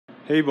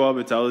Hey Bob,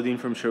 it's Aladdin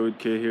from Sherwood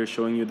Kia here,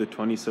 showing you the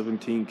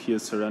 2017 Kia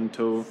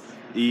Sorento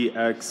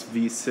EX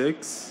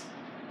V6.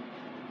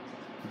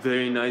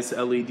 Very nice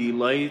LED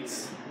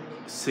lights,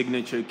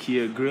 signature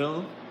Kia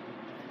grille,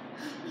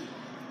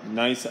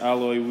 nice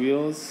alloy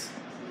wheels.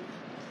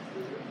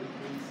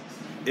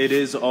 It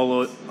is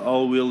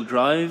all-wheel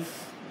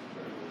drive,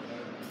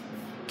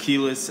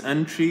 keyless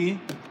entry.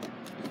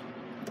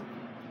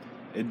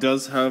 It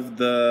does have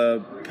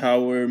the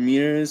power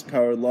mirrors,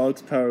 power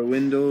locks, power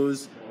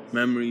windows,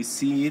 memory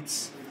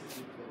seats,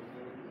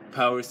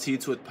 power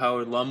seats with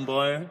power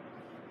lumbar,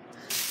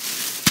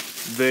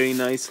 very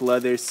nice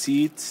leather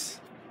seats.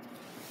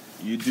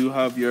 You do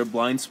have your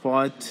blind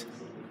spot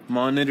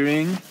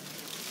monitoring.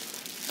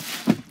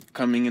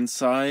 Coming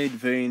inside,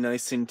 very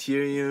nice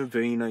interior,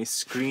 very nice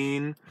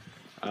screen.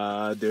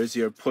 There's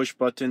your push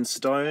button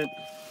start.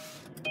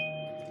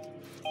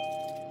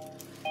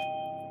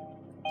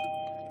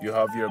 You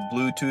have your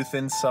Bluetooth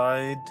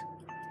inside.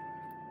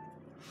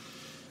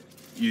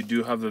 You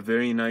do have a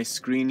very nice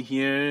screen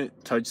here,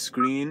 touch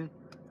screen,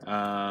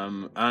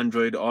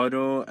 Android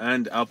Auto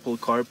and Apple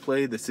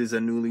CarPlay. This is a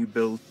newly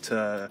built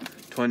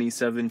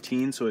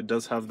 2017, so it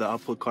does have the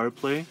Apple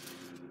CarPlay.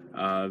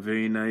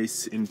 Very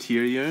nice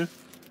interior.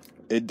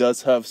 It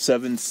does have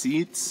 7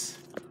 seats.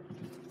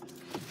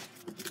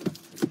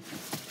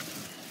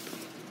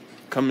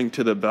 Coming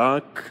to the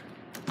back,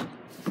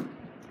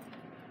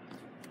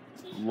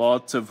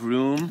 lots of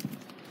room.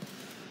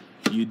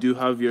 You do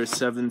have your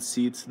 7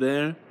 seats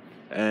there,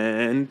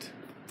 and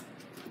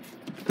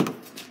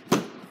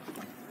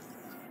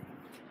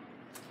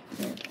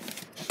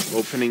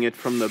opening it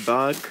from the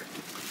back,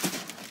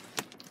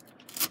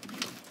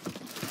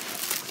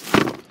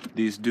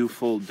 these do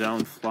fold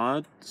down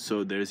flat,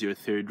 so there's your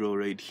 3rd row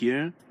right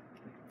here.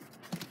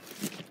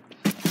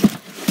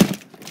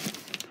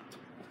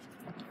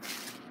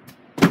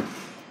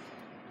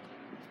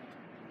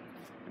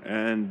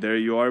 And there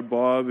you are,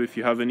 Bob. If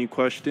you have any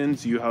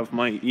questions, you have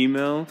my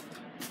email,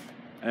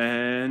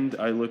 and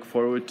I look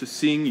forward to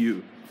seeing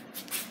you.